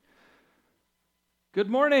Good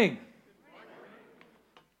morning.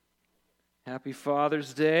 Happy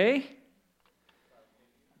Father's Day.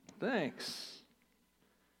 Thanks.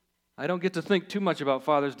 I don't get to think too much about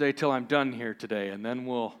Father's Day till I'm done here today, and then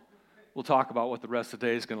we'll talk about what the rest of the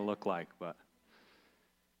day is going to look like. But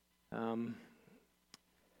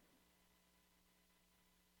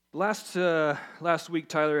last week,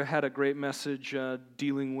 Tyler had a great message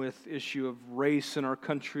dealing with issue of race in our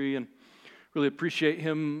country, and really appreciate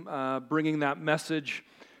him bringing that message.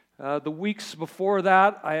 The weeks before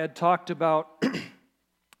that, I had talked about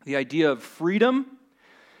the idea of freedom,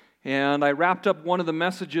 and I wrapped up one of the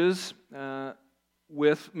messages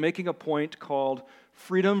with making a point called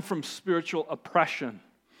freedom from spiritual oppression.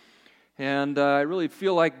 And I really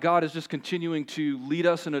feel like God is just continuing to lead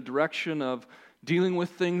us in a direction of dealing with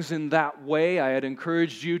things in that way. I had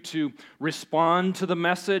encouraged you to respond to the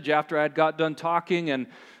message after I had got done talking and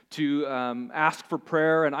to ask for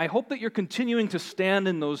prayer, and I hope that you're continuing to stand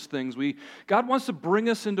in those things. God wants to bring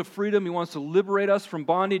us into freedom. He wants to liberate us from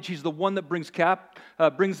bondage. He's the one that brings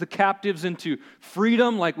the captives into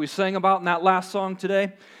freedom, like we sang about in that last song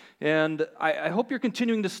today. And I hope you're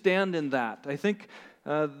continuing to stand in that. I think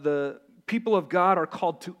the people of God are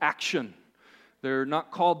called to action. They're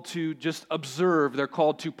not called to just observe. They're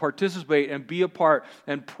called to participate and be a part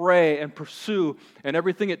and pray and pursue and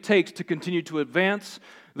everything it takes to continue to advance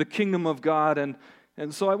the kingdom of God. And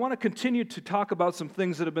so I want to continue to talk about some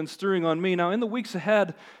things that have been stirring on me. Now, in the weeks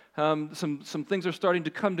ahead, some things are starting to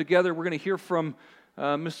come together. We're going to hear from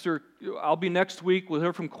I'll be next week. We'll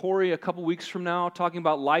hear from Corey a couple weeks from now, talking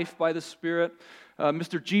about life by the Spirit.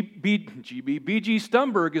 Mr. B.G.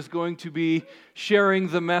 Stumberg is going to be sharing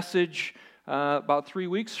the message about 3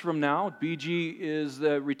 weeks from now. BG is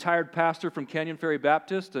the retired pastor from Canyon Ferry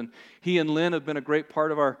Baptist, and he and Lynn have been a great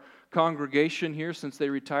part of our congregation here since they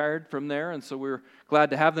retired from there, and so we're glad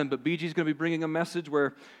to have them. But BG's going to be bringing a message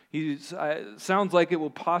where sounds like it will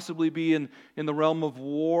possibly be in the realm of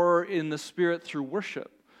war in the Spirit through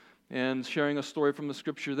worship, and sharing a story from the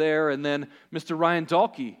Scripture there. And then Mr. Ryan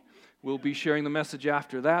Dalkey will be sharing the message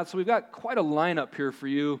after that. So we've got quite a lineup here for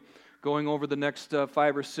you going over the next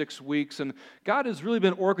 5 or 6 weeks. And God has really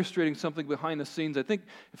been orchestrating something behind the scenes. I think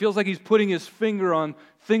it feels like He's putting His finger on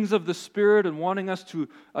things of the Spirit and wanting us to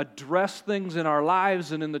address things in our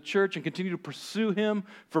lives and in the church and continue to pursue Him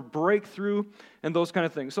for breakthrough and those kind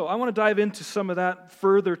of things. So I want to dive into some of that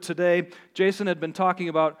further today. Jason had been talking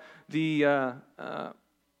about the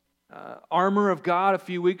armor of God a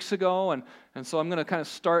few weeks ago, and so I'm going to kind of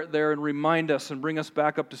start there and remind us and bring us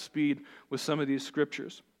back up to speed with some of these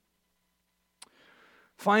scriptures.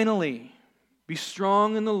 Finally, be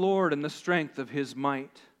strong in the Lord and the strength of His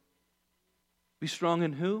might. Be strong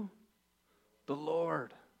in who? The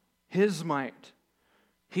Lord. His might.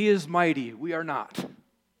 He is mighty. We are not.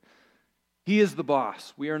 He is the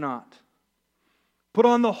boss. We are not. Put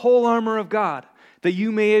on the whole armor of God, that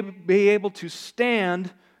you may be able to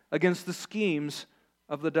stand against the schemes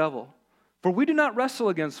of the devil. For we do not wrestle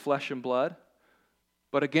against flesh and blood,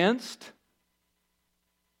 but against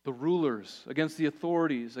the rulers, against the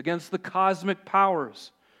authorities, against the cosmic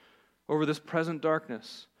powers over this present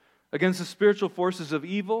darkness, against the spiritual forces of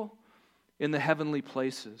evil in the heavenly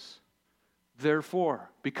places. Therefore,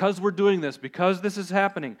 because we're doing this, because this is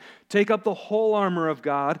happening, take up the whole armor of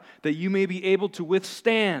God, that you may be able to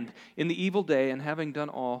withstand in the evil day, and having done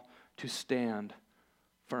all, to stand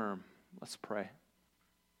firm. Let's pray.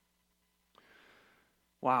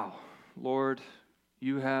 Wow, Lord,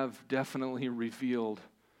 you have definitely revealed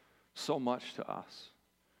so much to us.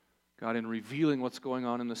 God, in revealing what's going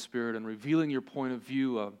on in the Spirit and revealing your point of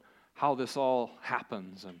view of how this all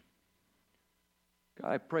happens. And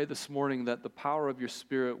God, I pray this morning that the power of your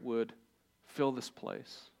Spirit would fill this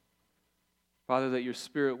place. Father, that your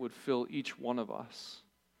Spirit would fill each one of us.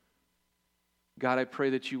 God, I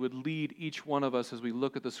pray that you would lead each one of us as we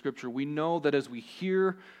look at the Scripture. We know that as we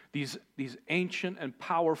hear these ancient and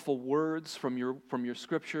powerful words from your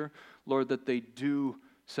Scripture, Lord, that they do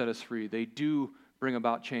set us free. They do bring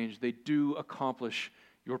about change. They do accomplish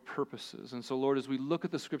your purposes. And so, Lord, as we look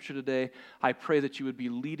at the Scripture today, I pray that you would be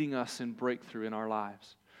leading us in breakthrough in our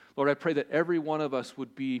lives. Lord, I pray that every one of us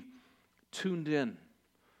would be tuned in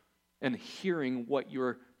and hearing what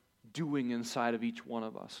you're doing inside of each one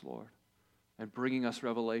of us, Lord, and bringing us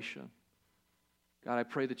revelation. God, I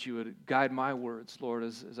pray that you would guide my words, Lord,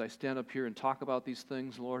 as I stand up here and talk about these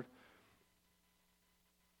things, Lord.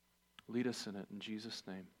 Lead us in it in Jesus'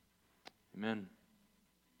 name. Amen.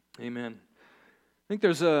 Amen. I think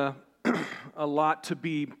there's a lot to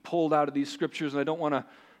be pulled out of these scriptures, and I don't want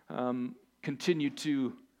to continue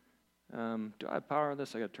to... do I have power on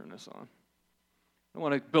this? I got to turn this on. I don't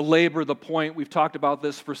want to belabor the point. We've talked about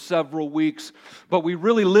this for several weeks, but we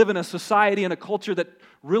really live in a society and a culture that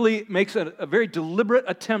really makes a very deliberate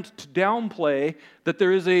attempt to downplay that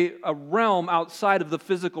there is a realm outside of the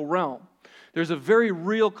physical realm. There's a very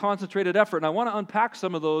real concentrated effort, and I want to unpack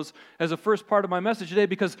some of those as a first part of my message today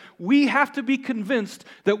because we have to be convinced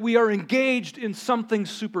that we are engaged in something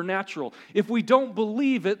supernatural. If we don't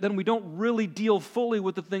believe it, then we don't really deal fully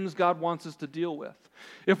with the things God wants us to deal with.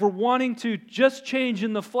 If we're wanting to just change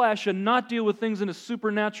in the flesh and not deal with things in a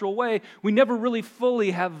supernatural way, we never really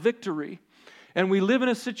fully have victory. And we live in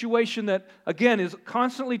a situation that, again, is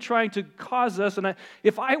constantly trying to cause us, and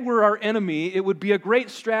if I were our enemy, it would be a great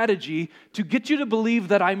strategy to get you to believe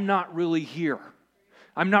that I'm not really here.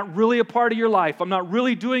 I'm not really a part of your life. I'm not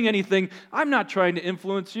really doing anything. I'm not trying to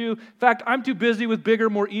influence you. In fact, I'm too busy with bigger,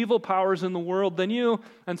 more evil powers in the world than you,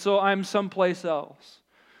 and so I'm someplace else.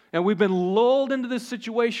 And we've been lulled into this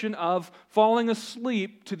situation of falling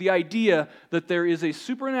asleep to the idea that there is a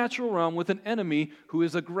supernatural realm with an enemy who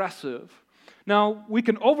is aggressive. Now, we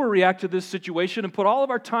can overreact to this situation and put all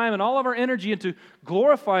of our time and all of our energy into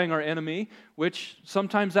glorifying our enemy, which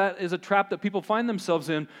sometimes that is a trap that people find themselves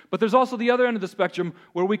in. But there's also the other end of the spectrum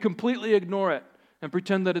where we completely ignore it and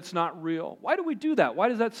pretend that it's not real. Why do we do that? Why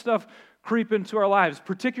does that stuff creep into our lives,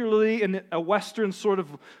 particularly in a Western sort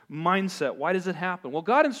of mindset? Why does it happen? Well,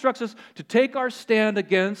 God instructs us to take our stand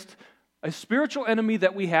against a spiritual enemy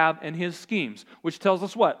that we have and his schemes, which tells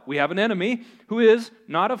us what? We have an enemy who is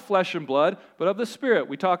not of flesh and blood, but of the Spirit.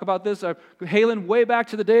 We talk about this, hailing way back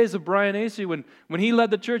to the days of Brian Acey. When he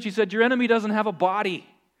led the church, he said, your enemy doesn't have a body.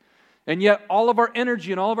 And yet all of our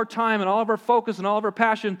energy and all of our time and all of our focus and all of our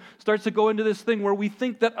passion starts to go into this thing where we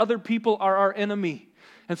think that other people are our enemy.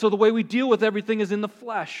 And so the way we deal with everything is in the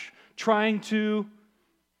flesh, trying to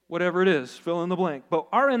whatever it is, fill in the blank. But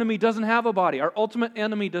our enemy doesn't have a body. Our ultimate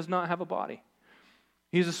enemy does not have a body.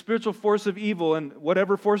 He's a spiritual force of evil, and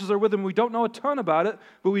whatever forces are with him, we don't know a ton about it,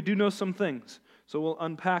 but we do know some things. So we'll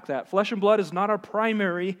unpack that. Flesh and blood is not our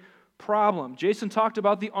primary problem. Jason talked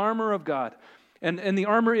about the armor of God, and the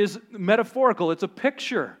armor is metaphorical. It's a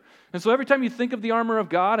picture. And so every time you think of the armor of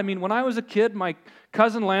God, I mean, when I was a kid, my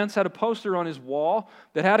cousin Lance had a poster on his wall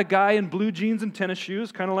that had a guy in blue jeans and tennis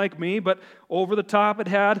shoes, kind of like me, but over the top it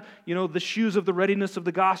had, the shoes of the readiness of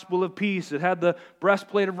the gospel of peace. It had the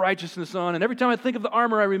breastplate of righteousness on. And every time I think of the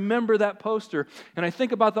armor, I remember that poster, and I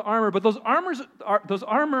think about the armor. But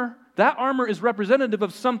that armor is representative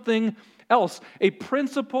of something else, a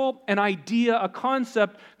principle, an idea, a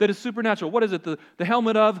concept that is supernatural. What is it? The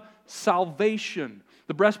helmet of salvation.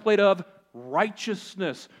 The breastplate of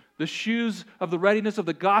righteousness, the shoes of the readiness of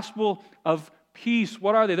the gospel of peace.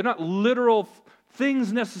 What are they? They're not literal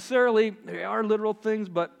things necessarily. They are literal things,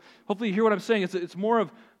 but hopefully you hear what I'm saying. It's more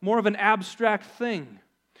of an abstract thing.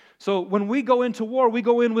 So when we go into war, we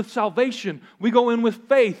go in with salvation. We go in with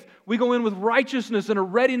faith. We go in with righteousness and a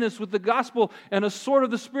readiness with the gospel and a sword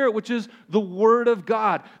of the Spirit, which is the Word of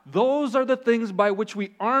God. Those are the things by which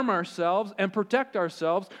we arm ourselves and protect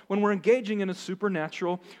ourselves when we're engaging in a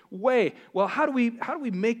supernatural way. Well, how do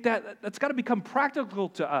we make that? That's got to become practical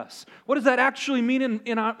to us. What does that actually mean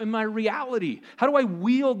in my reality? How do I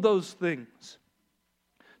wield those things?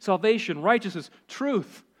 Salvation, righteousness,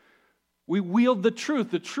 truth. We wield the truth.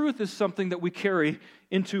 The truth is something that we carry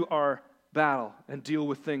into our battle and deal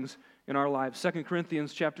with things in our lives. 2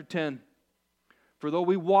 Corinthians chapter 10. For though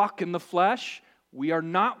we walk in the flesh, we are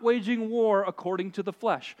not waging war according to the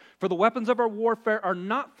flesh. For the weapons of our warfare are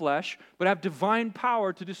not flesh, but have divine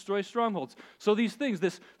power to destroy strongholds. So these things,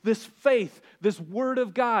 this faith, this Word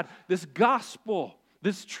of God, this gospel,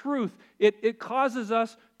 this truth, it causes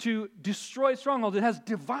us to destroy strongholds. It has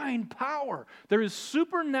divine power. There is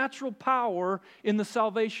supernatural power in the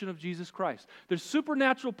salvation of Jesus Christ. There's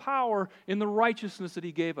supernatural power in the righteousness that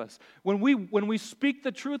He gave us. When we speak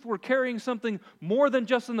the truth, we're carrying something more than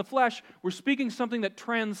just in the flesh. We're speaking something that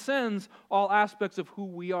transcends all aspects of who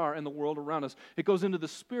we are and the world around us. It goes into the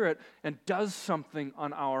Spirit and does something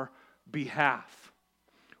on our behalf.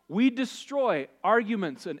 We destroy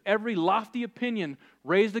arguments and every lofty opinion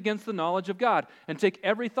raised against the knowledge of God and take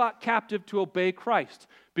every thought captive to obey Christ,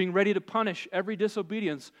 being ready to punish every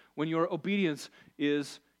disobedience when your obedience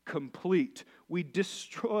is complete. We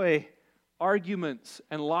destroy arguments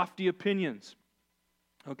and lofty opinions.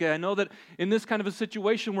 Okay, I know that in this kind of a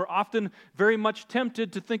situation, we're often very much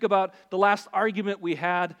tempted to think about the last argument we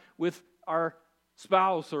had with our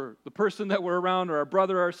spouse or the person that we're around, or our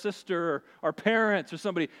brother or our sister or our parents or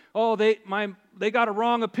somebody. Oh, they got a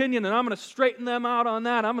wrong opinion, and I'm going to straighten them out on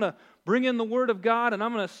that. I'm going to bring in the Word of God, and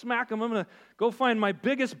I'm going to smack them. I'm going to go find my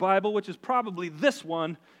biggest Bible, which is probably this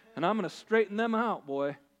one, and I'm going to straighten them out,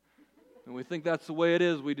 boy. And we think that's the way it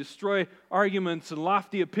is. We destroy arguments and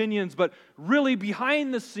lofty opinions, but really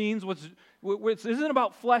behind the scenes, which isn't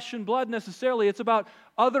about flesh and blood necessarily, it's about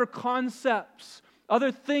other concepts,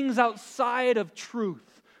 other things outside of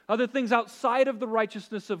truth, other things outside of the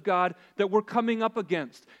righteousness of God that we're coming up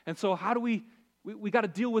against. And so how do we got to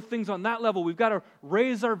deal with things on that level. We've got to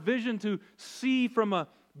raise our vision to see from a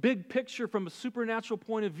big picture, from a supernatural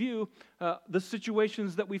point of view, the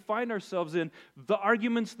situations that we find ourselves in, the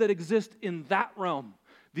arguments that exist in that realm,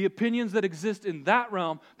 the opinions that exist in that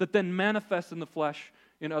realm that then manifest in the flesh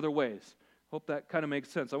in other ways. Hope that kind of makes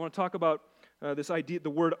sense. I want to talk about this idea, the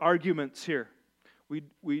word arguments here.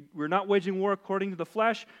 We're not waging war according to the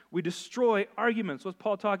flesh. We destroy arguments. What's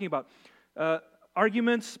Paul talking about?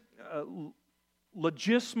 Arguments,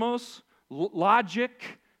 logismos,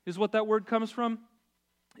 logic is what that word comes from.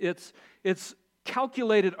 It's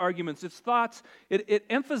calculated arguments. It's thoughts. It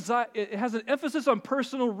has an emphasis on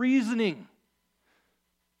personal reasoning.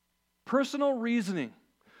 Personal reasoning.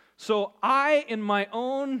 So I, in my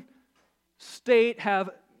own state, have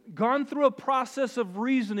gone through a process of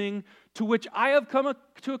reasoning to which I have come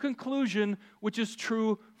to a conclusion which is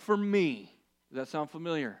true for me. Does that sound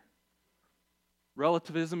familiar?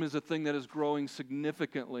 Relativism is a thing that is growing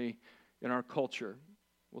significantly in our culture.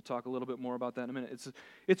 We'll talk a little bit more about that in a minute.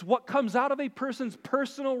 It's what comes out of a person's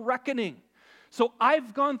personal reckoning. So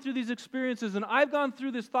I've gone through these experiences and I've gone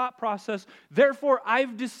through this thought process, therefore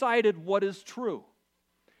I've decided what is true.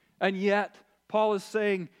 And yet, Paul is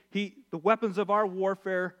saying the weapons of our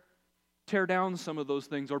warfare tear down some of those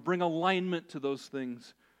things or bring alignment to those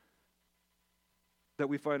things that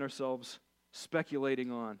we find ourselves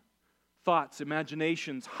speculating on. Thoughts,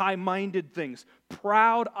 imaginations, high-minded things,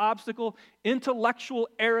 proud, obstacle, intellectual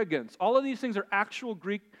arrogance. All of these things are actual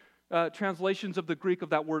Greek translations of the Greek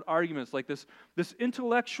of that word arguments, like this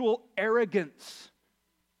intellectual arrogance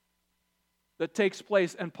that takes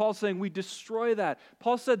place. And Paul's saying we destroy that.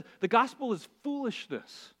 Paul said the gospel is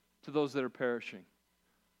foolishness to those that are perishing.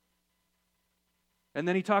 And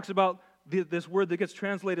then he talks about this word that gets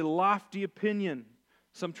translated lofty opinion.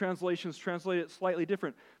 Some translations translate it slightly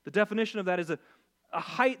different. The definition of that is a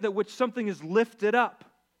height at which something is lifted up,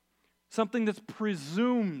 something that's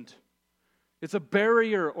presumed. It's a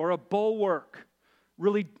barrier or a bulwark.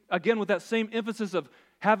 Really, again, with that same emphasis of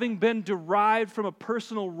having been derived from a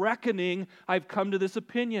personal reckoning, I've come to this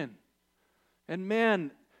opinion. And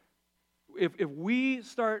man, if we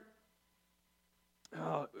start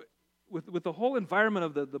with the whole environment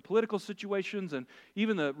of the political situations and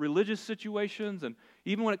even the religious situations and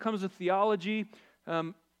even when it comes to theology,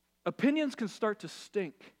 opinions can start to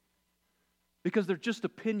stink because they're just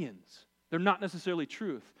opinions. They're not necessarily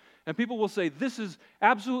truth. And people will say, this is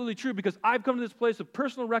absolutely true because I've come to this place of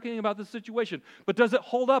personal reckoning about this situation. But does it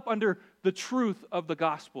hold up under the truth of the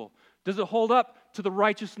gospel? Does it hold up to the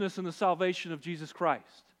righteousness and the salvation of Jesus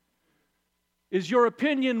Christ? Is your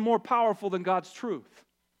opinion more powerful than God's truth?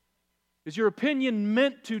 Is your opinion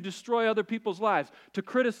meant to destroy other people's lives, to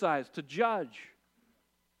criticize, to judge?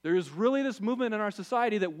 There is really this movement in our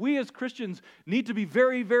society that we as Christians need to be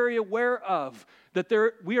very, very aware of, that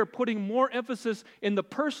we are putting more emphasis in the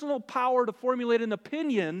personal power to formulate an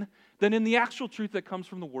opinion than in the actual truth that comes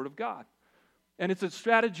from the Word of God. And it's a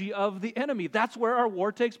strategy of the enemy. That's where our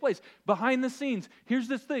war takes place. Behind the scenes, here's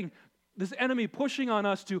this thing. This enemy pushing on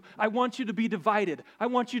us to, I want you to be divided. I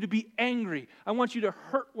want you to be angry. I want you to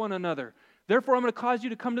hurt one another. Therefore, I'm going to cause you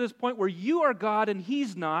to come to this point where you are God and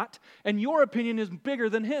He's not, and your opinion is bigger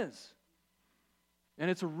than His.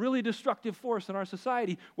 And it's a really destructive force in our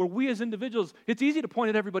society where we as individuals, it's easy to point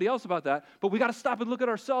at everybody else about that, but we got to stop and look at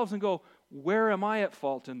ourselves and go, where am I at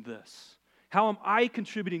fault in this? How am I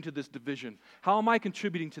contributing to this division? How am I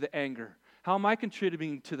contributing to the anger? How am I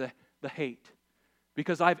contributing to the hate?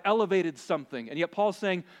 Because I've elevated something. And yet Paul's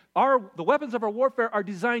saying the weapons of our warfare are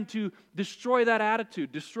designed to destroy that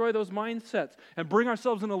attitude, destroy those mindsets, and bring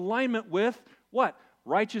ourselves in alignment with what?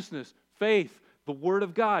 Righteousness, faith, the Word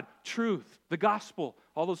of God, truth, the gospel,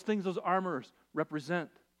 all those things those armors represent.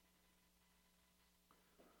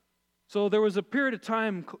 So there was a period of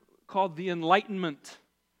time called the Enlightenment.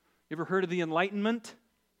 You ever heard of the Enlightenment?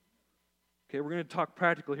 Okay, we're going to talk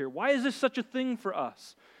practical here. Why is this such a thing for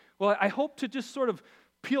us? Well, I hope to just sort of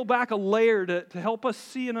peel back a layer to help us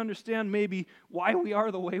see and understand maybe why we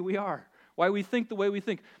are the way we are, why we think the way we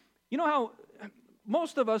think. You know how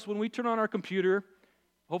most of us, when we turn on our computer,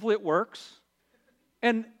 hopefully it works,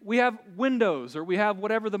 and we have Windows or we have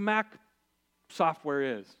whatever the Mac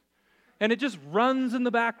software is, and it just runs in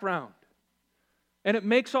the background, and it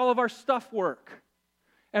makes all of our stuff work,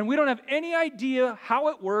 and we don't have any idea how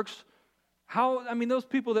it works, those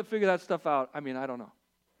people that figure that stuff out, I don't know.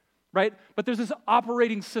 right? But there's this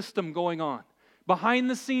operating system going on behind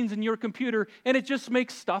the scenes in your computer, and it just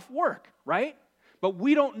makes stuff work, right? But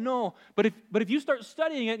we don't know. But if you start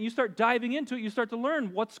studying it and you start diving into it, you start to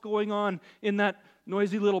learn what's going on in that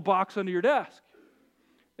noisy little box under your desk.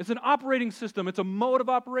 It's an operating system. It's a mode of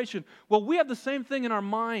operation. Well, we have the same thing in our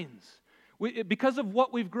minds. Because of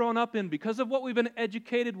what we've grown up in, because of what we've been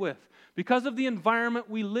educated with, because of the environment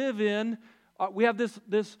we live in, we have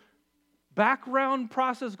this background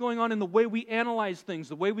process going on in the way we analyze things,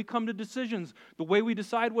 the way we come to decisions, the way we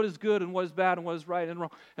decide what is good and what is bad and what is right and wrong.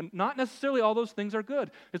 And not necessarily all those things are good.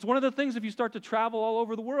 It's one of the things if you start to travel all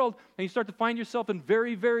over the world and you start to find yourself in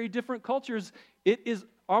very, very different cultures, it is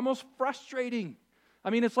almost frustrating. I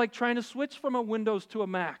mean, it's like trying to switch from a Windows to a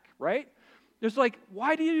Mac, right? There's like,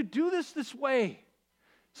 why do you do this way?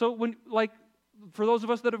 So for those of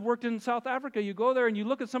us that have worked in South Africa, you go there and you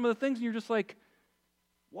look at some of the things and you're just like,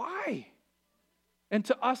 why? And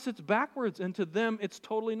to us, it's backwards, and to them, it's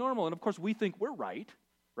totally normal. And of course, we think we're right?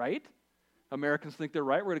 Americans think they're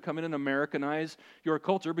right. We're going to come in and Americanize your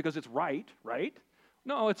culture because it's right?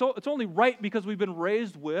 No, it's only right because we've been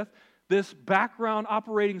raised with this background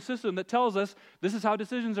operating system that tells us this is how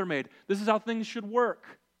decisions are made. This is how things should work.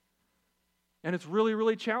 And it's really,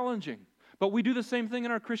 really challenging. But we do the same thing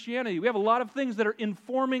in our Christianity. We have a lot of things that are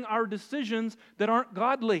informing our decisions that aren't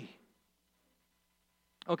godly.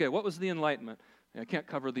 Okay, what was the Enlightenment? I can't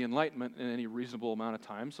cover the Enlightenment in any reasonable amount of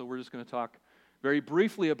time, so we're just going to talk very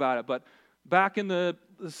briefly about it. But back in the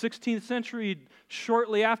 16th century,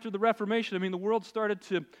 shortly after the Reformation, I mean, the world started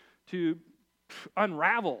to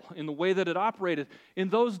unravel in the way that it operated. In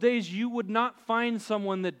those days, you would not find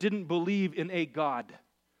someone that didn't believe in a God.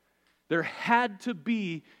 There had to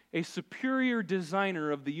be a superior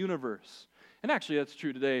designer of the universe. And actually, that's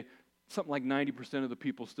true today. Something like 90% of the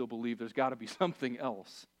people still believe there's got to be something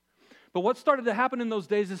else. But what started to happen in those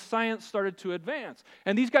days is science started to advance.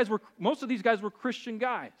 And most of these guys were Christian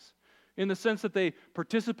guys in the sense that they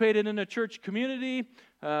participated in a church community,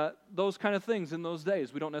 those kind of things in those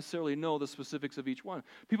days. We don't necessarily know the specifics of each one.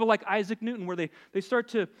 People like Isaac Newton, where they start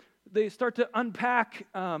to unpack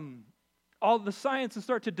all the science and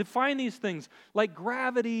start to define these things like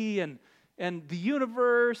gravity and the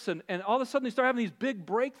universe, and all of a sudden they start having these big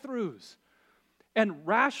breakthroughs. And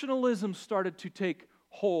rationalism started to take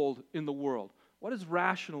hold in the world. What is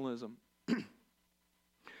rationalism?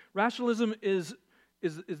 Rationalism is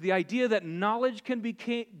the idea that knowledge can be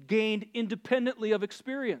gained independently of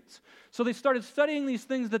experience. So they started studying these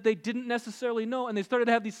things that they didn't necessarily know, and they started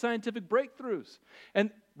to have these scientific breakthroughs, and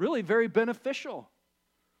really very beneficial.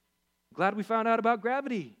 Glad we found out about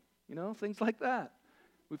gravity, things like that.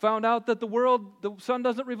 We found out that the sun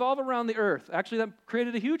doesn't revolve around the earth. Actually, that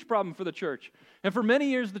created a huge problem for the church. And for many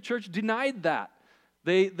years, the church denied that.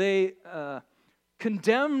 They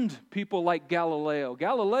condemned people like Galileo.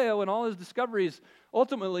 Galileo and all his discoveries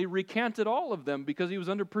ultimately recanted all of them because he was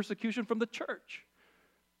under persecution from the church.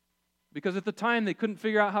 Because at the time, they couldn't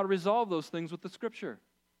figure out how to resolve those things with the Scripture.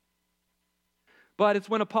 But it's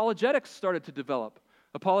when apologetics started to develop.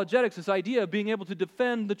 Apologetics, this idea of being able to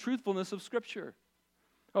defend the truthfulness of Scripture.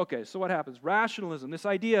 Okay, so what happens? Rationalism, this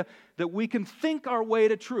idea that we can think our way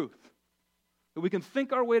to truth. That we can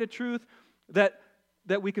think our way to truth, that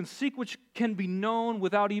we can seek which can be known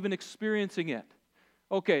without even experiencing it.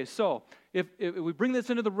 Okay, so if we bring this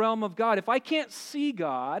into the realm of God, if I can't see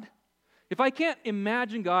God, if I can't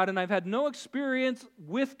imagine God, and I've had no experience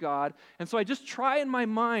with God, and so I just try in my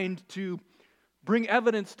mind to bring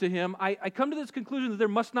evidence to Him, I come to this conclusion that there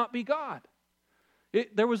must not be God.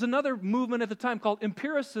 There was another movement at the time called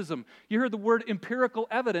empiricism. You heard the word empirical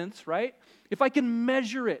evidence, right? If I can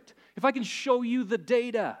measure it, if I can show you the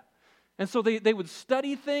data. And so they would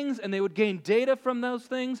study things, and they would gain data from those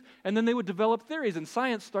things, and then they would develop theories, and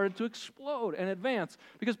science started to explode and advance.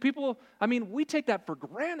 Because we take that for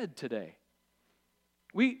granted today.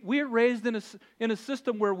 We are raised in a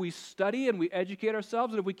system where we study and we educate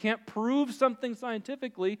ourselves, and if we can't prove something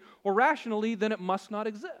scientifically or rationally, then it must not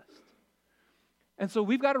exist. And so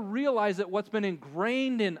we've got to realize that what's been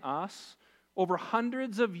ingrained in us over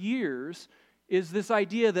hundreds of years is this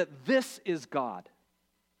idea that this is God.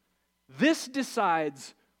 This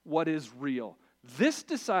decides what is real. This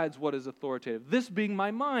decides what is authoritative. This being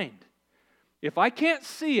my mind. If I can't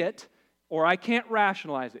see it, or I can't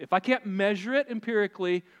rationalize it, if I can't measure it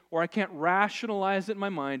empirically, or I can't rationalize it in my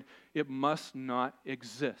mind, it must not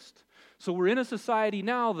exist. So we're in a society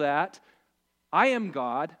now that I am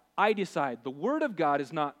God, I decide. The Word of God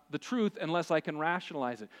is not the truth unless I can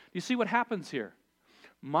rationalize it. Do you see what happens here?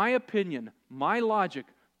 My opinion, my logic,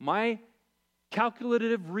 my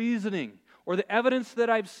calculative reasoning, or the evidence that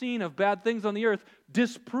I've seen of bad things on the earth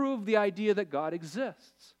disprove the idea that God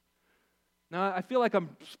exists. Now, I feel like I'm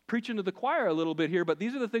preaching to the choir a little bit here, but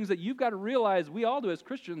these are the things that you've got to realize, we all do as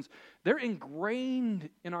Christians, they're ingrained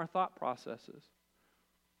in our thought processes.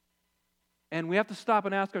 And we have to stop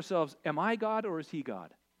and ask ourselves, am I God or is He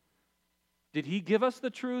God? Did He give us the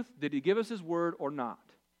truth? Did He give us His word or not?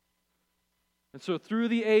 And so through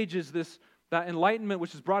the ages, that enlightenment,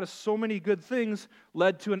 which has brought us so many good things,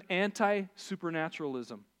 led to an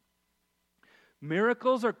anti-supernaturalism.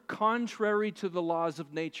 Miracles are contrary to the laws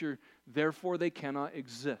of nature, therefore they cannot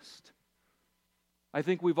exist. I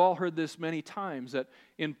think we've all heard this many times, that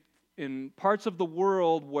in parts of the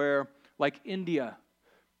world where, like India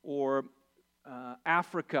or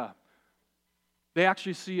Africa, they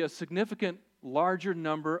actually see a significant larger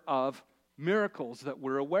number of miracles that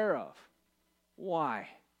we're aware of. Why?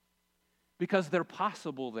 Because they're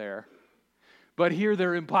possible there, but here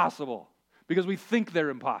they're impossible, because we think they're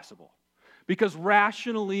impossible. Because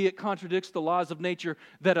rationally it contradicts the laws of nature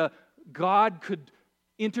that a God could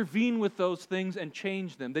intervene with those things and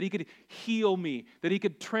change them, that He could heal me, that He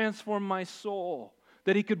could transform my soul,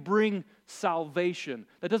 that He could bring salvation.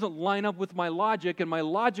 That doesn't line up with my logic, and my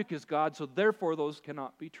logic is God, so therefore those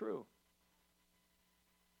cannot be true.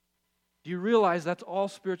 Do you realize that's all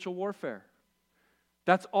spiritual warfare?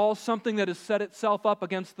 That's all something that has set itself up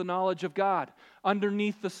against the knowledge of God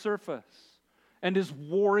underneath the surface and is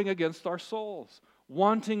warring against our souls,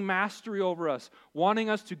 wanting mastery over us, wanting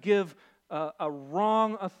us to give a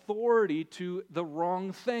wrong authority to the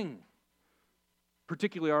wrong thing,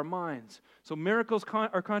 particularly our minds. So miracles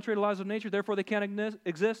are contrary to the laws of nature, therefore they can't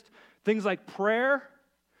exist. Things like prayer,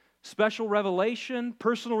 special revelation,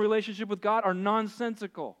 personal relationship with God are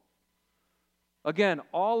nonsensical. Again,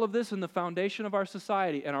 all of this in the foundation of our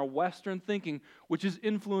society and our Western thinking, which is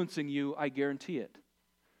influencing you, I guarantee it.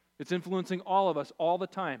 It's influencing all of us all the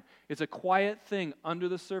time. It's a quiet thing under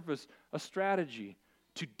the surface, a strategy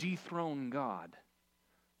to dethrone God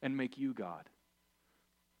and make you God.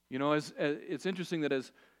 You know, it's interesting that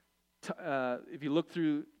if you look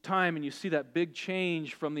through time and you see that big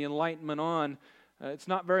change from the Enlightenment on, it's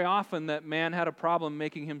not very often that man had a problem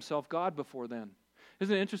making himself God before then.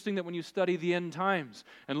 Isn't it interesting that when you study the end times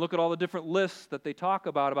and look at all the different lists that they talk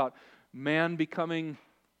about man becoming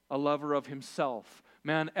a lover of himself,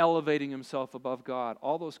 man elevating himself above God,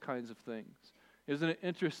 all those kinds of things. Isn't it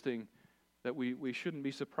interesting that we shouldn't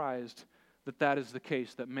be surprised that that is the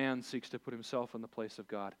case, that man seeks to put himself in the place of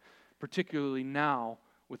God, particularly now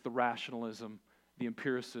with the rationalism, the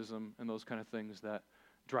empiricism, and those kind of things that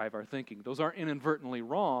drive our thinking. Those aren't inadvertently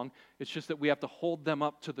wrong. It's just that we have to hold them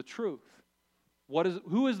up to the truth.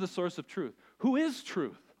 Who is the source of truth? Who is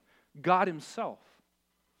truth? God Himself.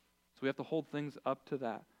 So we have to hold things up to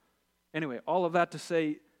that. Anyway, all of that to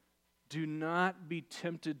say, do not be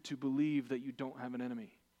tempted to believe that you don't have an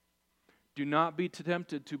enemy. Do not be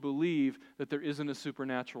tempted to believe that there isn't a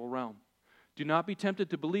supernatural realm. Do not be tempted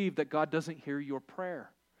to believe that God doesn't hear your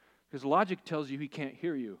prayer. Because logic tells you He can't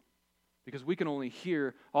hear you. Because we can only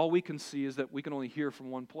hear, all we can see is that we can only hear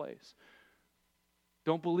from one place.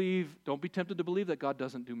 Don't be tempted to believe that God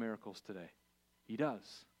doesn't do miracles today. He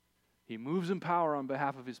does. He moves in power on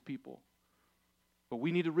behalf of His people. But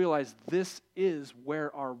we need to realize this is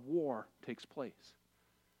where our war takes place.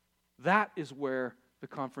 That is where the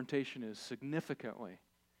confrontation is significantly.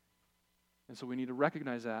 And so we need to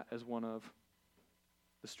recognize that as one of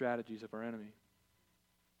the strategies of our enemy.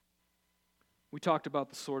 We talked about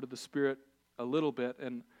the sword of the Spirit a little bit,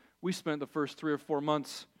 and we spent the first 3 or 4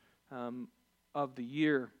 months of the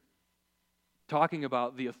year talking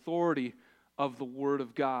about the authority of the Word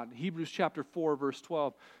of God. Hebrews chapter 4, verse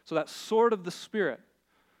 12. So that sword of the Spirit,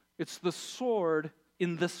 it's the sword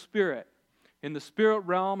in the Spirit. In the Spirit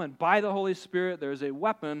realm and by the Holy Spirit, there's a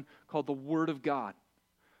weapon called the Word of God.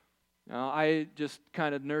 Now, I just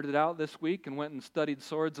kind of nerded out this week and went and studied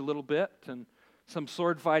swords a little bit and some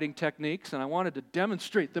sword fighting techniques, and I wanted to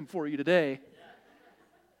demonstrate them for you today.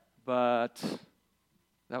 But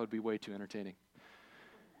that would be way too entertaining.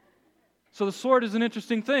 So the sword is an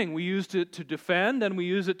interesting thing. We use it to defend, and we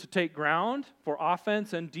use it to take ground for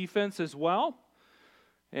offense and defense as well.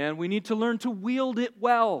 And we need to learn to wield it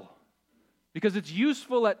well, because it's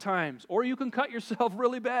useful at times, or you can cut yourself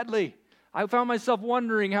really badly. I found myself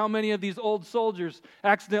wondering how many of these old soldiers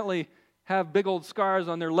accidentally have big old scars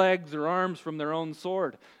on their legs or arms from their own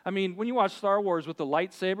sword. I mean, when you watch Star Wars with the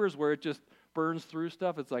lightsabers where it just burns through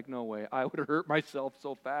stuff, it's like, no way. I would have hurt myself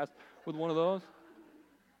so fast with one of those.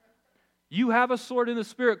 You have a sword in the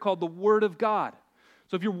Spirit called the Word of God.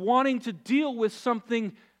 So if you're wanting to deal with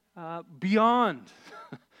something beyond,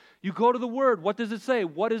 you go to the Word. What does it say?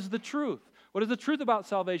 What is the truth? What is the truth about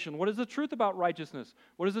salvation? What is the truth about righteousness?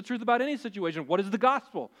 What is the truth about any situation? What is the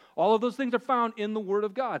gospel? All of those things are found in the Word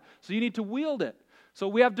of God. So you need to wield it. So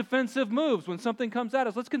we have defensive moves when something comes at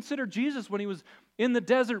us. Let's consider Jesus when he was in the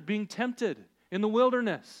desert being tempted, in the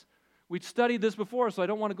wilderness. We'd studied this before, so I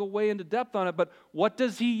don't want to go way into depth on it, but what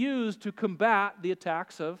does he use to combat the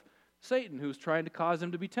attacks of Satan, who's trying to cause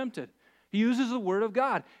him to be tempted? He uses the Word of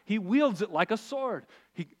God. He wields it like a sword.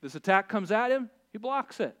 This attack comes at him, he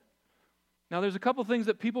blocks it. Now, there's a couple things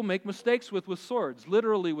that people make mistakes with swords,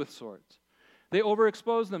 literally with swords. They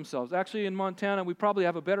overexpose themselves. Actually, in Montana, we probably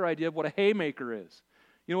have a better idea of what a haymaker is.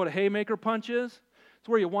 You know what a haymaker punch is? It's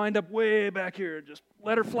where you wind up way back here and just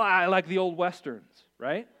let her fly like the old westerns,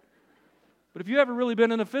 right? But if you've ever really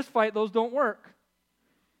been in a fist fight, those don't work.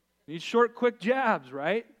 You need short, quick jabs,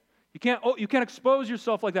 right? You can't expose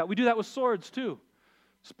yourself like that. We do that with swords too.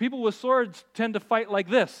 So people with swords tend to fight like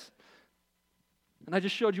this. And I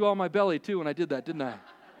just showed you all my belly too when I did that, didn't I?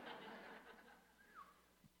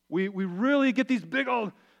 We really get these big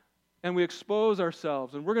old, and we expose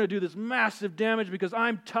ourselves. And we're going to do this massive damage because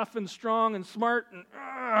I'm tough and strong and smart.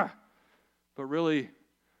 But really,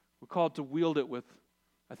 we're called to wield it with,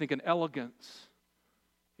 I think, an elegance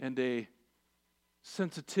and a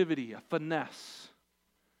sensitivity, a finesse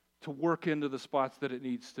to work into the spots that it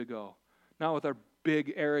needs to go. Not with our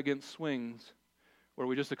big, arrogant swings where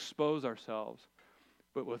we just expose ourselves,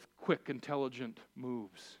 but with quick, intelligent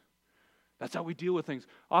moves. That's how we deal with things.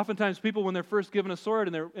 Oftentimes people, when they're first given a sword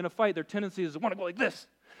and they're in a fight, their tendency is to want to go like this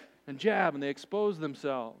and jab, and they expose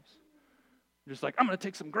themselves. They're just like, I'm going to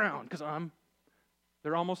take some ground because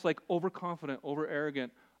they're almost like overconfident,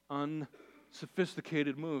 over-arrogant,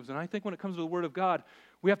 unsophisticated moves. And I think when it comes to the Word of God,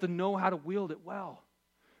 we have to know how to wield it well.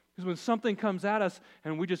 Because when something comes at us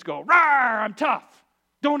and we just go, "Rawr, I'm tough,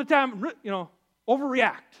 don't attack,"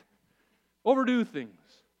 overreact, overdo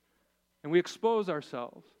things, and we expose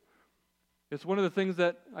ourselves. It's one of the things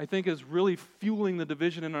that I think is really fueling the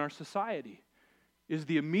division in our society, is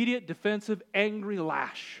the immediate, defensive, angry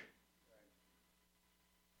lash.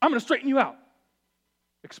 I'm going to straighten you out.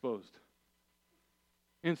 Exposed.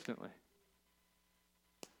 Instantly.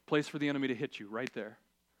 Place for the enemy to hit you right there.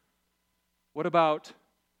 What about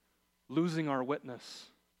losing our witness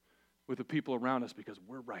with the people around us because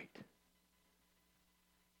we're right?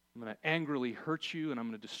 I'm going to angrily hurt you, and I'm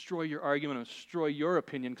going to destroy your argument, I'm going to destroy your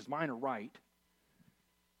opinion because mine are right.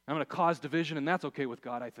 I'm going to cause division, and that's okay with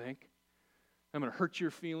God, I think. I'm going to hurt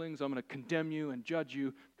your feelings, I'm going to condemn you and judge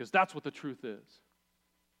you because that's what the truth is.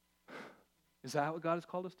 Is that what God has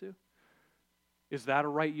called us to? Is that a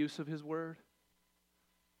right use of His Word?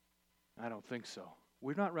 I don't think so.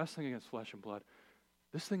 We're not wrestling against flesh and blood.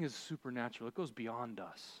 This thing is supernatural. It goes beyond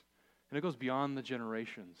us, and it goes beyond the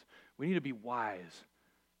generations. We need to be wise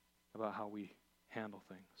about how we handle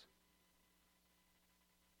things.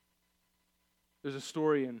 There's a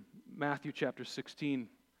story in Matthew chapter 16,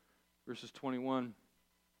 verses 21.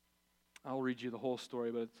 I'll read you the whole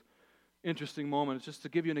story, but it's an interesting moment. It's just to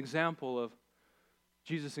give you an example of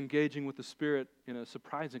Jesus engaging with the Spirit in a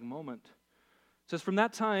surprising moment. It says, "From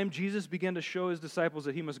that time, Jesus began to show His disciples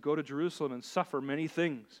that He must go to Jerusalem and suffer many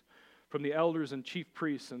things from the elders and chief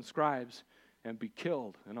priests and scribes and be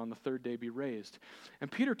killed, and on the third day be raised.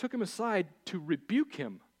 And Peter took Him aside to rebuke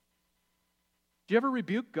Him." Do you ever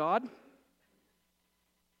rebuke God?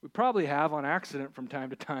 We probably have on accident from time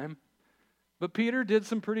to time. But Peter did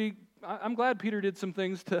I'm glad Peter did some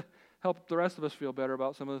things to help the rest of us feel better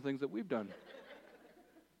about some of the things that we've done.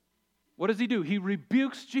 What does he do? He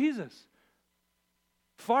rebukes Jesus.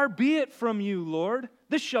 "Far be it from you, Lord.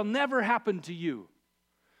 This shall never happen to you."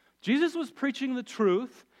 Jesus was preaching the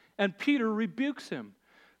truth, and Peter rebukes him.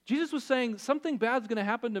 Jesus was saying, something bad's going to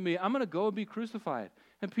happen to me. I'm going to go and be crucified.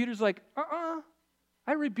 And Peter's like,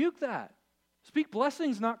 I rebuke that. Speak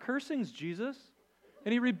blessings, not cursings, Jesus.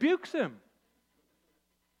 And he rebukes him.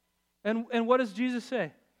 And what does Jesus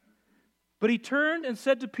say? "But he turned and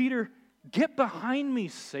said to Peter, 'Get behind me,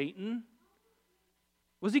 Satan.'"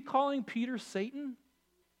 Was he calling Peter Satan?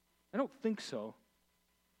 I don't think so.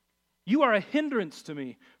 "You are a hindrance to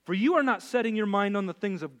me, for you are not setting your mind on the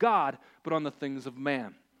things of God, but on the things of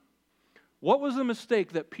man." What was the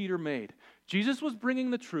mistake that Peter made? Jesus was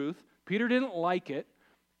bringing the truth. Peter didn't like it.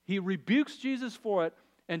 He rebukes Jesus for it,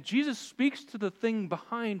 and Jesus speaks to the thing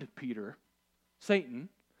behind Peter, Satan,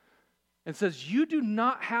 and says, "You do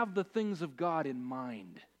not have the things of God in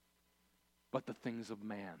mind, but the things of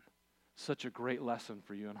man." Such a great lesson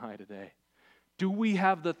for you and I today. Do we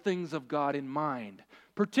have the things of God in mind,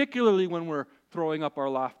 particularly when we're throwing up our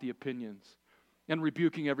lofty opinions and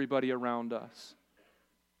rebuking everybody around us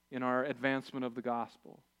in our advancement of the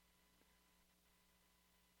gospel?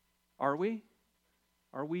 Are we?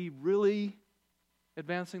 Are we really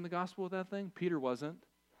advancing the gospel with that thing? Peter wasn't.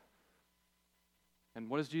 And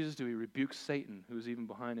what does Jesus do? He rebukes Satan, who's even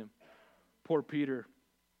behind him. Poor Peter.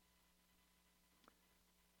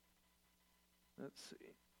 Let's see.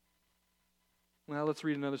 Well, let's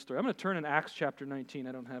read another story. I'm going to turn in Acts chapter 19.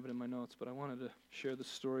 I don't have it in my notes, but I wanted to share this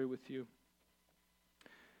story with you.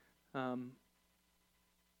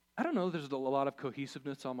 I don't know, there's a lot of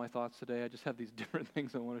cohesiveness on my thoughts today. I just have these different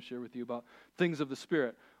things I want to share with you about things of the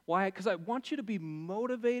Spirit. Why? Because I want you to be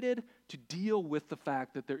motivated to deal with the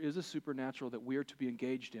fact that there is a supernatural that we are to be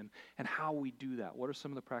engaged in, and how we do that. What are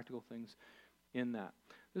some of the practical things in that?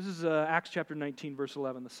 This is Acts chapter 19, verse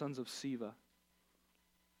 11, the sons of Sceva.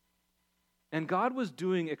 And God was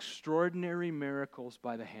doing extraordinary miracles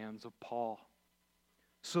by the hands of Paul,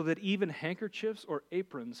 so that even handkerchiefs or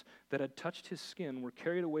aprons that had touched his skin were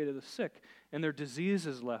carried away to the sick, and their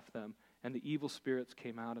diseases left them, and the evil spirits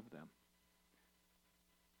came out of them.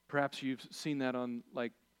 Perhaps you've seen that on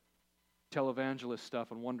like televangelist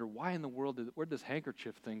stuff and wonder, why in the world where did this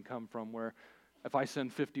handkerchief thing come from, where if I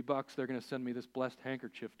send $50, they're going to send me this blessed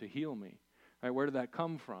handkerchief to heal me? Right? Where did that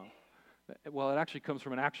come from? Well, it actually comes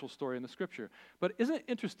from an actual story in the Scripture. But isn't it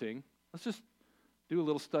interesting? Let's just do a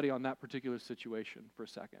little study on that particular situation for a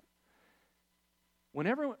second. When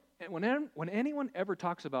anyone ever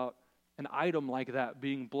talks about an item like that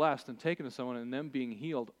being blessed and taken to someone and them being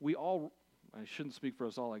healed, I shouldn't speak for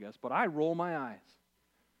us all, I guess, but I roll my eyes.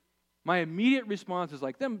 My immediate response is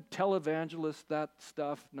like, them televangelists, that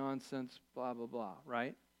stuff, nonsense, blah, blah, blah,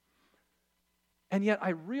 right? And yet I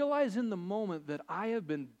realize in the moment that I have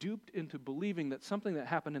been duped into believing that something that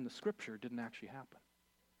happened in the Scripture didn't actually happen.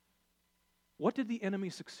 What did the enemy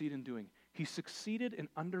succeed in doing? He succeeded in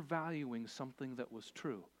undervaluing something that was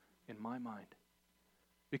true in my mind,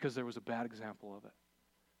 because there was a bad example of it.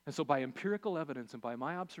 And so by empirical evidence and by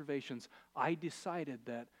my observations, I decided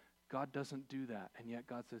that God doesn't do that. And yet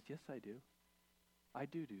God says, yes, I do. I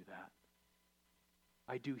do that.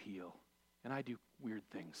 I do heal. And I do weird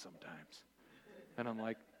things sometimes. And I'm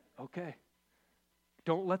like, okay.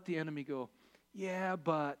 Don't let the enemy go, yeah,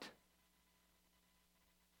 but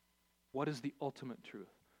what is the ultimate truth?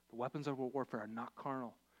 The weapons of our warfare are not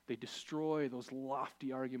carnal. They destroy those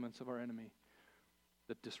lofty arguments of our enemy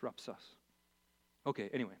that disrupts us. Okay,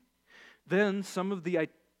 anyway. Then some of the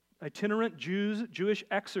itinerant Jewish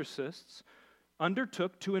exorcists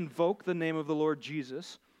undertook to invoke the name of the Lord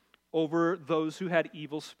Jesus over those who had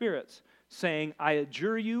evil spirits, saying, I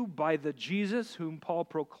adjure you by the Jesus whom Paul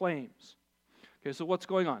proclaims. Okay, so what's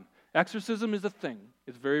going on? Exorcism is a thing.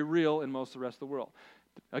 It's very real in most of the rest of the world.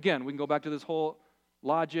 Again, we can go back to this whole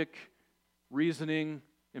logic, reasoning,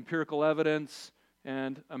 empirical evidence,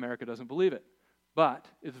 and America doesn't believe it. But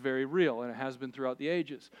it's very real, and it has been throughout the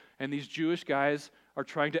ages. And these Jewish guys are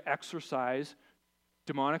trying to exorcise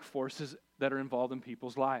demonic forces that are involved in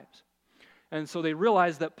people's lives. And so they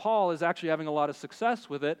realize that Paul is actually having a lot of success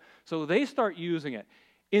with it, so they start using it.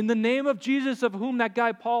 In the name of Jesus, of whom that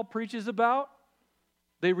guy Paul preaches about,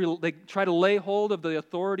 they try to lay hold of the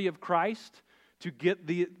authority of Christ to get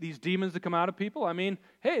these demons to come out of people. I mean,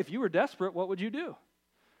 hey, if you were desperate, what would you do?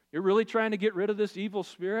 You're really trying to get rid of this evil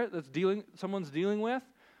spirit someone's dealing with?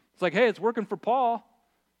 It's like, hey, it's working for Paul.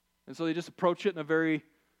 And so they just approach it in a very,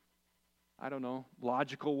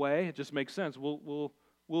 logical way. It just makes sense.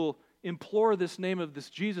 We'll implore this name of this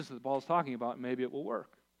Jesus that Paul's talking about, and maybe it will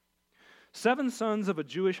work. 7 sons of a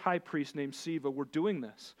Jewish high priest named Sceva were doing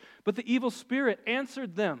this. But the evil spirit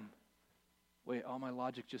answered them. Wait, all my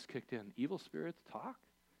logic just kicked in. Evil spirits talk?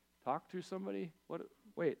 Talk through somebody? What?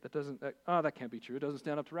 Wait, that can't be true. It doesn't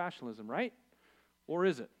stand up to rationalism, right? Or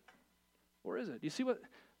is it? Do you see what?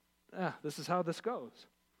 This is how this goes.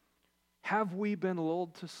 Have we been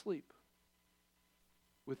lulled to sleep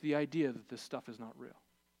with the idea that this stuff is not real?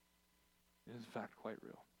 It is in fact quite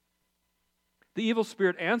real. The evil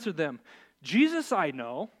spirit answered them, Jesus I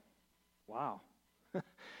know. Wow.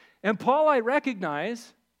 And Paul I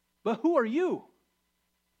recognize, but who are you?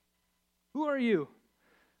 Who are you?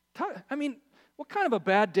 What kind of a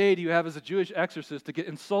bad day do you have as a Jewish exorcist to get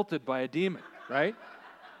insulted by a demon, right?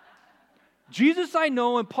 Jesus I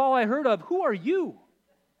know and Paul I heard of. Who are you?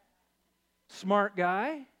 Smart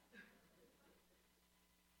guy.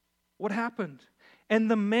 What happened? And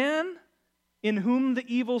the man in whom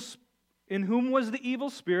was the evil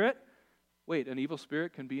spirit. Wait, an evil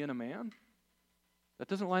spirit can be in a man? That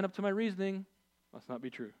doesn't line up to my reasoning. Must not be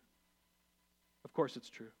true. Of course it's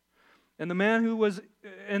true. And the man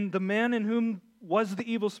in whom was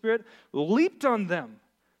the evil spirit leaped on them,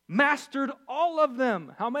 mastered all of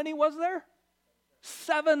them. How many was there?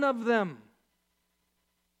 7 of them.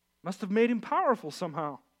 Must have made him powerful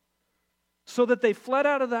somehow. so that they fled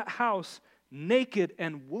out of that house naked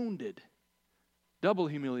and wounded. Double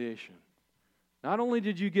humiliation. Not only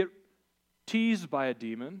did you get teased by a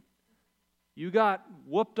demon, you got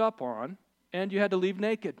whooped up on, and you had to leave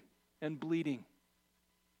naked and bleeding.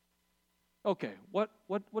 Okay, what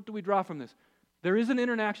do we draw from this? There is an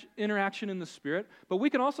interaction in the Spirit, but we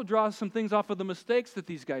can also draw some things off of the mistakes that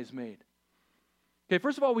these guys made. Okay,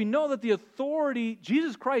 first of all, we know that the authority,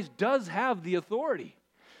 Jesus Christ does have the authority.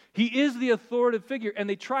 He is the authoritative figure, and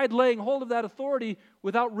they tried laying hold of that authority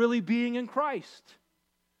without really being in Christ.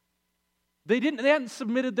 They hadn't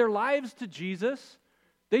submitted their lives to Jesus.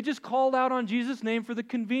 They just called out on Jesus' name for the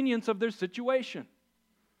convenience of their situation.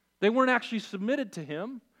 They weren't actually submitted to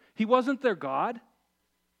Him. He wasn't their God.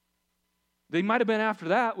 They might have been after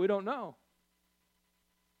that, we don't know.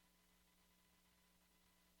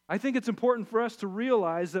 I think it's important for us to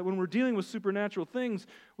realize that when we're dealing with supernatural things,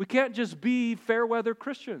 we can't just be fair-weather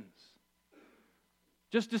Christians.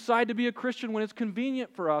 Just decide to be a Christian when it's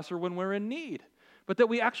convenient for us or when we're in need. But that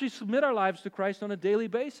we actually submit our lives to Christ on a daily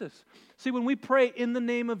basis. See, when we pray in the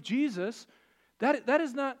name of Jesus, that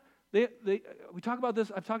is not, we talk about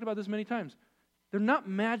this, I've talked about this many times. They're not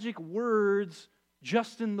magic words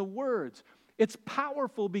just in the words. It's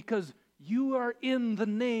powerful because you are in the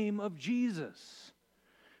name of Jesus.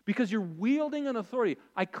 Because you're wielding an authority.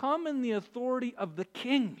 I come in the authority of the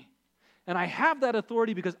King. And I have that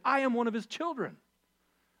authority because I am one of His children.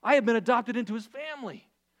 I have been adopted into His family.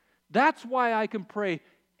 That's why I can pray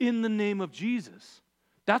in the name of Jesus.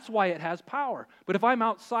 That's why it has power. But if I'm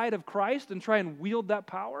outside of Christ and try and wield that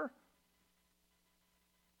power,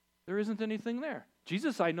 there isn't anything there.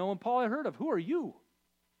 Jesus I know and Paul I heard of. Who are you?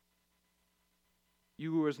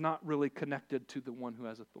 You who is not really connected to the one who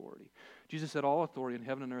has authority. Jesus said, all authority in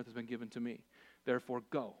heaven and earth has been given to me. Therefore,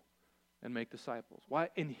 go and make disciples. Why?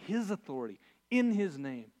 In His authority, in His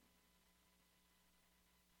name.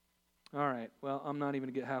 All right, well, I'm not even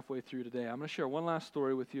going to get halfway through today. I'm going to share one last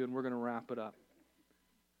story with you, and we're going to wrap it up.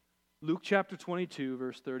 Luke chapter 22,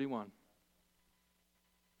 verse 31.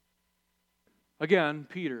 Again,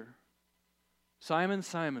 Peter, Simon,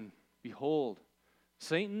 Simon, behold,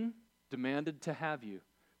 Satan demanded to have you,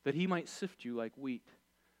 that he might sift you like wheat.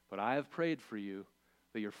 But I have prayed for you,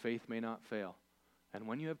 that your faith may not fail. And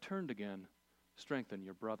when you have turned again, strengthen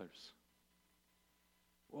your brothers.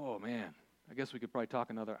 Oh, man. I guess we could probably talk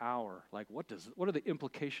another hour. Like, what are the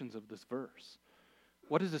implications of this verse?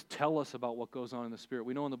 What does this tell us about what goes on in the Spirit?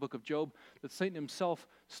 We know in the book of Job that Satan himself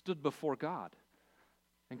stood before God.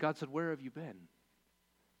 And God said, where have you been?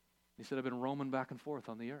 He said, I've been roaming back and forth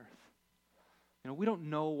on the earth. You know, we don't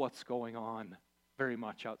know what's going on very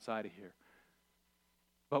much outside of here.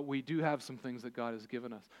 But we do have some things that God has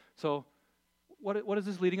given us. So, what is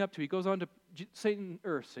this leading up to? He goes on to Satan.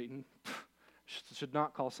 Should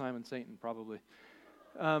not call Simon Satan, probably.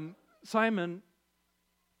 Simon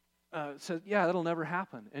says, yeah, that'll never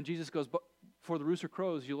happen. And Jesus goes, but before the rooster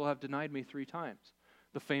crows, you will have denied me 3 times.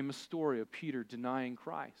 The famous story of Peter denying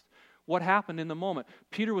Christ. What happened in the moment?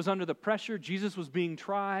 Peter was under the pressure. Jesus was being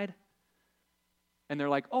tried. And they're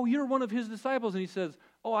like, oh, you're one of His disciples. And he says,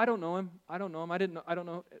 oh, I don't know him. I don't know him. I don't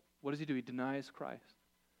know. What does he do? He denies Christ.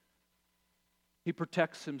 He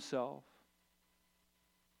protects himself.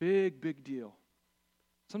 Big, big deal.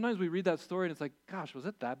 Sometimes we read that story and it's like, gosh, was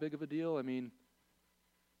it that big of a deal? I mean,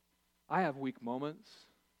 I have weak moments,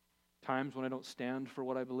 times when I don't stand for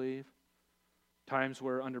what I believe, times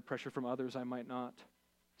where under pressure from others I might not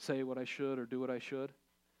say what I should or do what I should.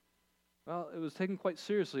 Well, it was taken quite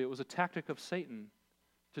seriously. It was a tactic of Satan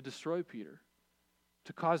to destroy Peter,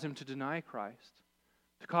 to cause him to deny Christ,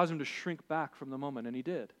 to cause him to shrink back from the moment, and he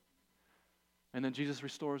did. And then Jesus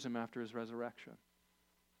restores him after his resurrection.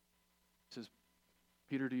 He says,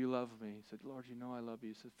 Peter, do you love me? He said, Lord, you know I love you.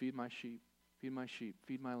 He said, feed my sheep, feed my sheep,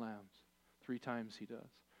 feed my lambs. 3 times he does.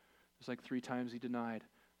 It's like 3 times he denied.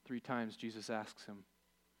 3 times Jesus asks him.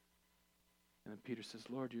 And then Peter says,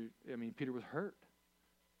 Lord, Peter was hurt.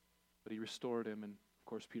 But he restored him, and of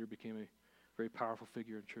course Peter became a very powerful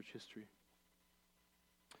figure in church history.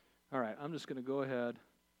 All right, I'm just going to go ahead,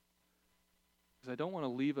 because I don't want to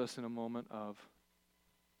leave us in a moment of,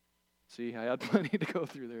 see, I had plenty to go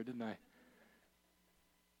through there, didn't I?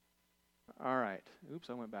 All right. Oops,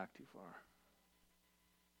 I went back too far.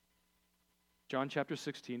 John chapter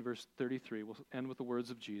 16, verse 33. We'll end with the words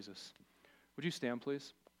of Jesus. Would you stand,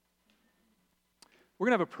 please? We're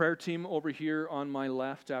going to have a prayer team over here on my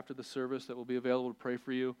left after the service that will be available to pray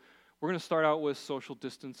for you. We're going to start out with social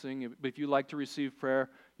distancing. If you'd like to receive prayer,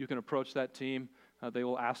 you can approach that team. They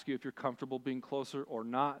will ask you if you're comfortable being closer or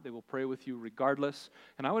not. They will pray with you regardless.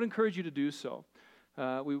 And I would encourage you to do so.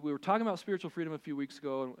 We were talking about spiritual freedom a few weeks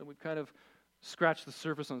ago, and we kind of scratched the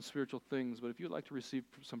surface on spiritual things. But if you'd like to receive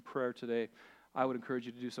some prayer today, I would encourage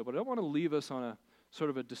you to do so. But I don't want to leave us on a sort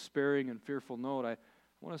of a despairing and fearful note. I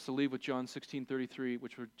want us to leave with John 16:33,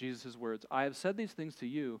 which were Jesus' words. I have said these things to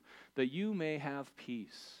you, that you may have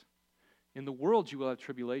peace. In the world you will have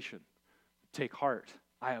tribulation. Take heart,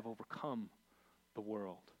 I have overcome the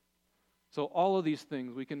world. So all of these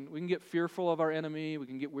things, we can get fearful of our enemy, we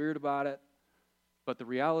can get weird about it, but the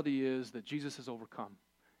reality is that Jesus has overcome.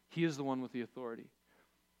 He is the one with the authority.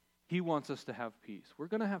 He wants us to have peace. We're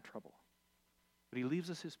going to have trouble, but he leaves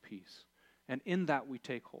us his peace, and in that we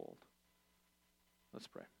take hold. Let's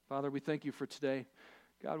pray. Father, we thank you for today.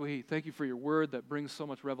 God, we thank you for your word that brings so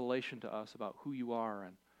much revelation to us about who you are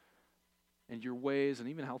and your ways and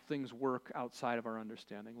even how things work outside of our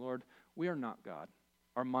understanding. Lord, we are not God.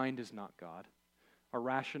 Our mind is not God. Our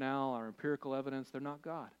rationale, our empirical evidence, they're not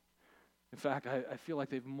God. In fact, I feel like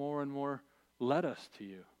they've more and more led us to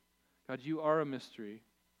you. God, you are a mystery,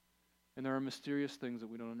 and there are mysterious things that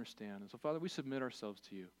we don't understand. And so, Father, we submit ourselves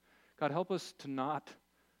to you. God, help us to not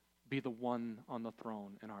be the one on the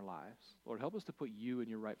throne in our lives. Lord, help us to put you in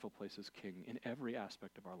your rightful place as King in every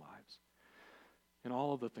aspect of our lives, in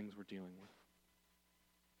all of the things we're dealing with.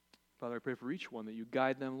 Father, I pray for each one that you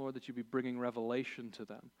guide them, Lord, that you be bringing revelation to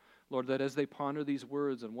them. Lord, that as they ponder these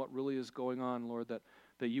words and what really is going on, Lord, that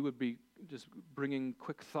you would be just bringing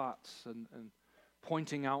quick thoughts and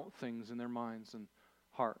pointing out things in their minds and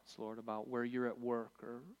hearts, Lord, about where you're at work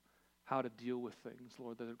or how to deal with things,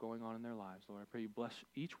 Lord, that are going on in their lives. Lord, I pray you bless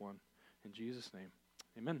each one in Jesus' name.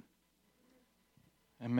 Amen.